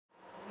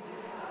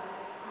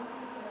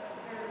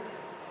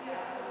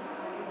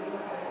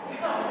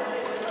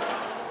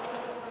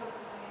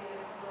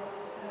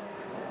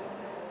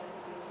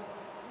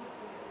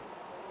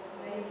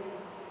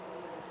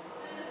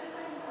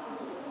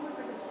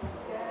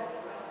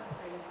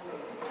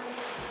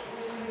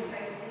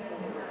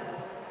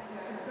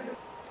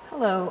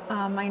Hello,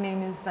 my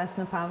name is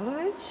Vesna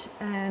Pavlovic,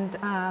 and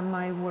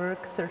my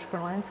work, Search for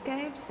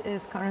Landscapes,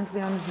 is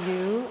currently on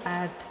view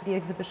at the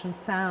exhibition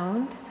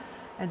Found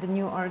at the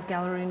New Art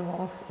Gallery in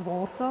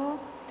Warsaw.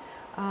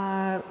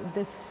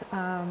 This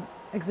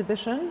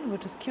exhibition,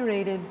 which is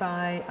curated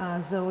by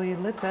Zoe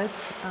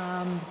Lippett,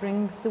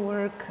 brings the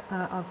work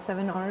of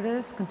 7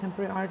 artists,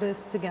 contemporary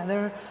artists,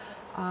 together,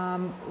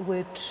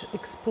 which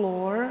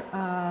explore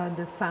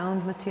the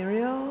found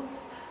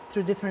materials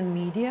through different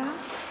media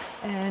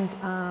and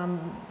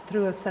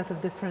through a set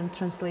of different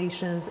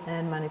translations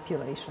and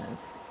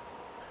manipulations.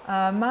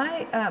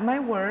 My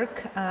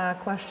work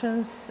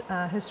questions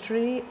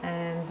history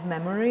and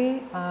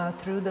memory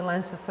through the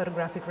lens of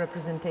photographic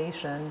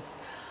representations.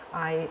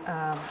 I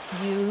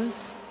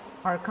use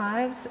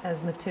archives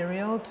as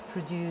material to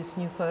produce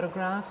new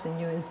photographs and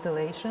new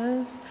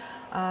installations.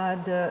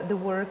 The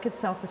work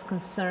itself is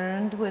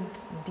concerned with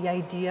the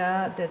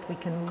idea that we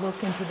can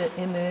look into the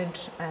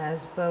image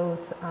as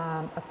both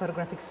a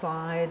photographic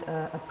slide,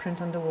 a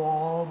print on the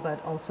wall,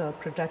 but also a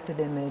projected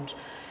image.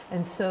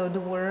 And so the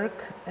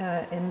work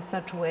in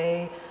such a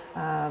way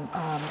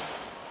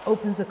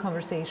opens a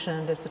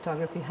conversation that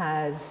photography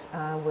has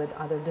with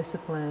other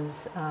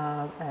disciplines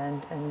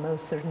and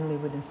most certainly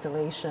with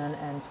installation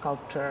and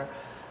sculpture.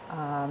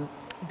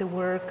 The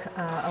work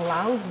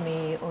allows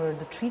me, or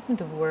the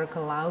treatment of work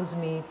allows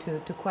me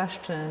to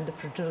question the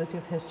fragility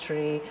of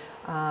history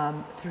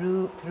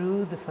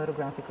through the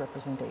photographic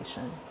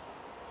representation.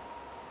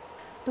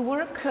 The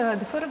work,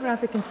 the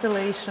photographic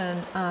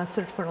installation,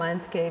 Search for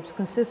Landscapes,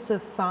 consists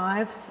of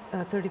 5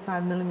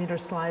 35mm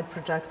slide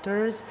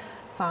projectors,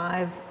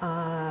 5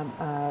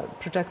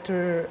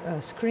 projector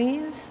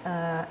screens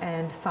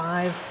and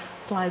 5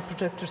 slide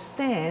projector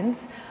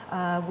stands,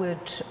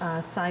 which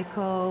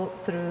cycle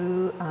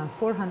through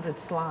 400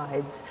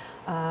 slides.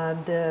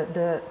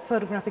 The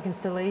photographic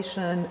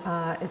installation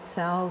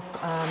itself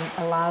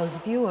allows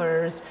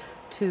viewers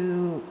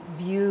to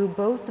view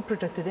both the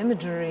projected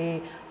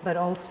imagery, but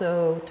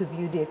also to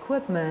view the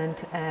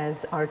equipment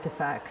as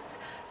artifacts.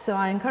 So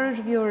I encourage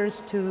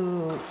viewers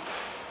to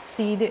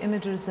see the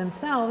images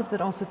themselves, but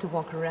also to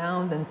walk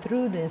around and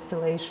through the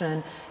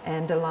installation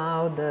and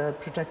allow the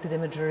projected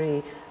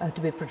imagery to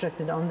be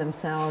projected on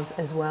themselves,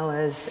 as well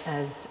as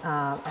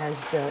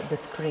the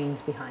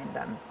screens behind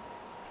them.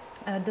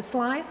 The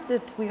slides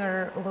that we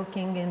are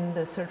looking in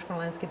the Search for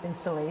Landscape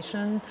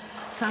installation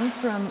come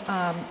from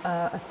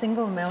a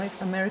single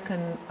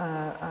American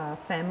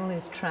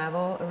family's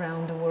travel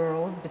around the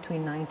world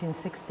between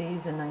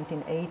 1960s and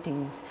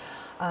 1980s.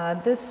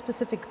 This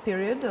specific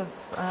period of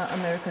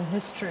American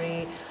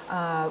history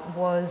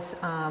was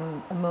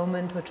a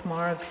moment which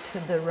marked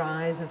the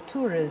rise of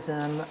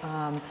tourism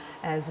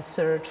as a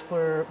search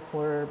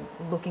for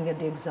looking at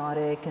the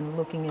exotic and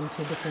looking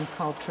into different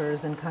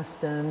cultures and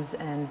customs,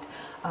 and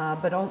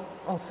but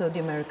also the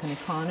American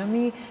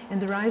economy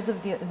and the rise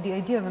of the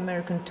idea of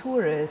American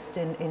tourists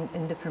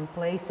in different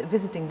places,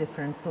 visiting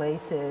different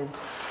places.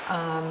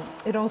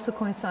 It also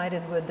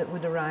coincided with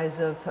the rise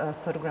of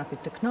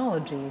photographic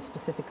technology,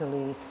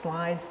 specifically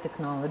slides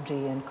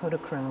technology and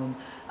Kodachrome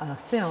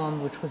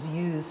film, which was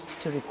used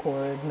to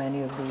record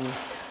many of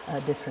these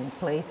different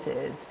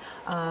places.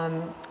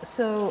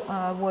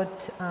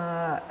 What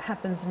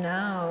happens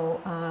now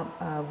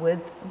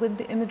with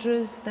the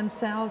images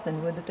themselves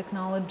and with the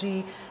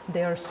technology,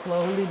 they are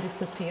slowly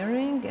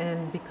disappearing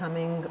and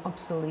becoming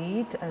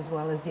obsolete, as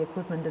well as the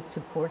equipment that's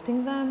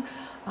supporting them,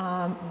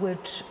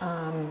 which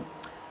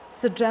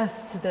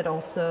suggests that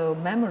also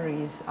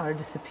memories are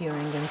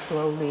disappearing and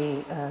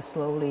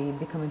slowly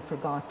becoming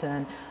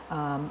forgotten.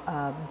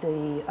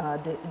 The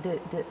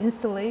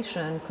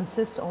installation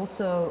consists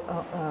also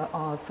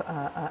of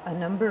a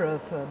number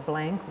of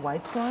blank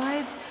white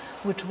slides,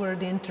 which were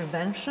the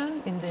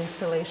intervention in the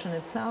installation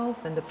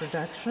itself and the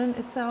projection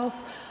itself,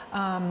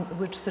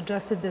 which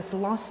suggested this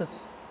loss of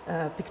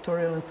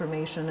pictorial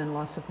information and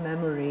loss of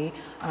memory,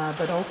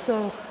 but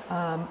also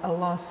a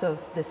loss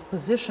of this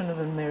position of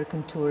an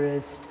American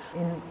tourist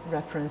in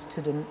reference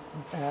to the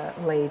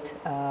late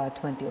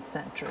 20th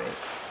century.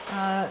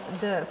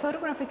 The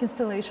photographic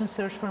installation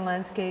Search for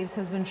Landscapes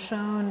has been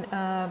shown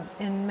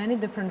in many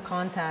different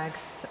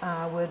contexts,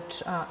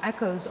 which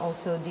echoes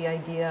also the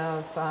idea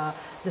of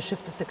the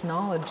shift of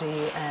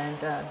technology and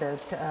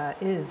that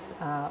is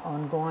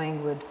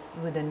ongoing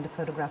within the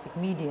photographic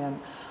medium.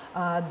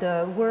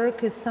 The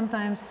work is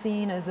sometimes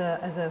seen as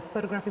a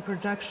photographic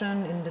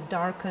projection in the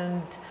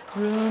darkened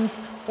rooms,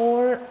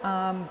 or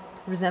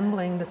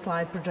resembling the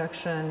slide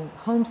projection,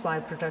 home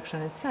slide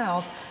projection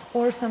itself,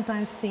 or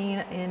sometimes seen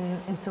in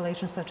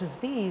installations such as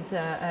these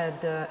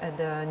at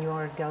the New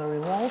Art Gallery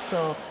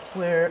Warsaw,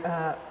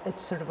 where it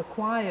sort of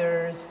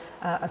acquires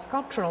a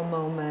sculptural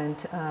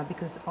moment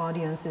because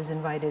audience is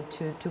invited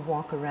to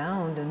walk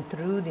around and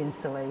through the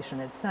installation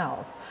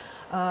itself.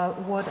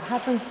 What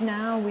happens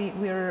now, we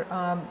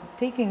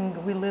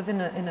live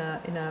in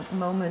a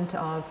moment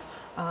of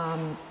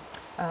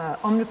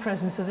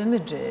omnipresence of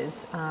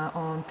images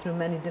through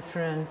many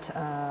different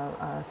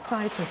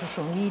sites and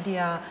social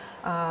media,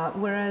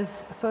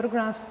 whereas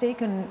photographs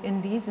taken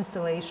in these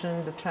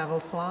installations, the travel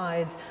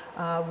slides,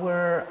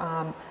 were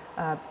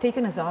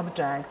taken as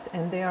objects,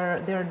 and they are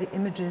the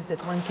images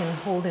that one can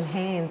hold in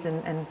hands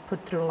and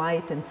put through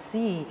light and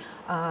see.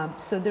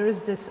 So there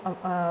is this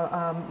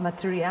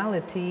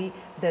materiality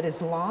that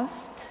is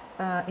lost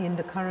in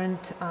the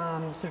current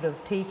sort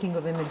of taking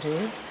of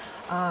images.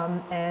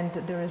 And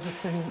there is a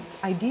certain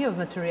idea of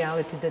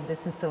materiality that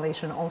this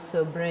installation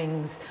also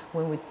brings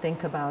when we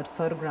think about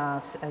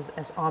photographs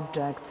as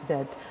objects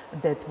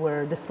that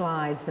were the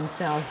slides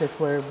themselves that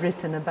were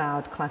written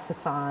about,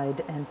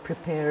 classified, and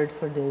prepared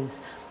for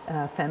this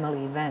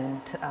family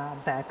event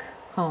back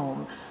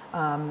home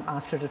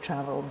after the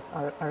travels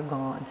are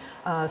gone.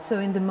 So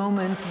in the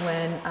moment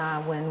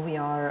when we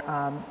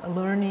are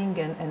learning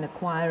and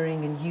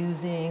acquiring and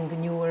using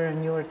newer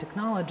and newer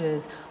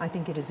technologies, I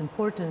think it is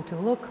important to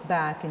look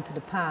back into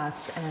the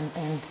past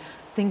and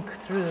think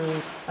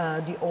through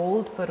the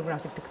old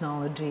photographic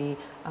technology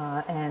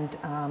and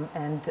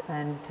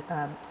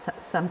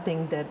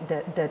something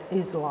that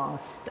is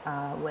lost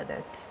with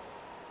it.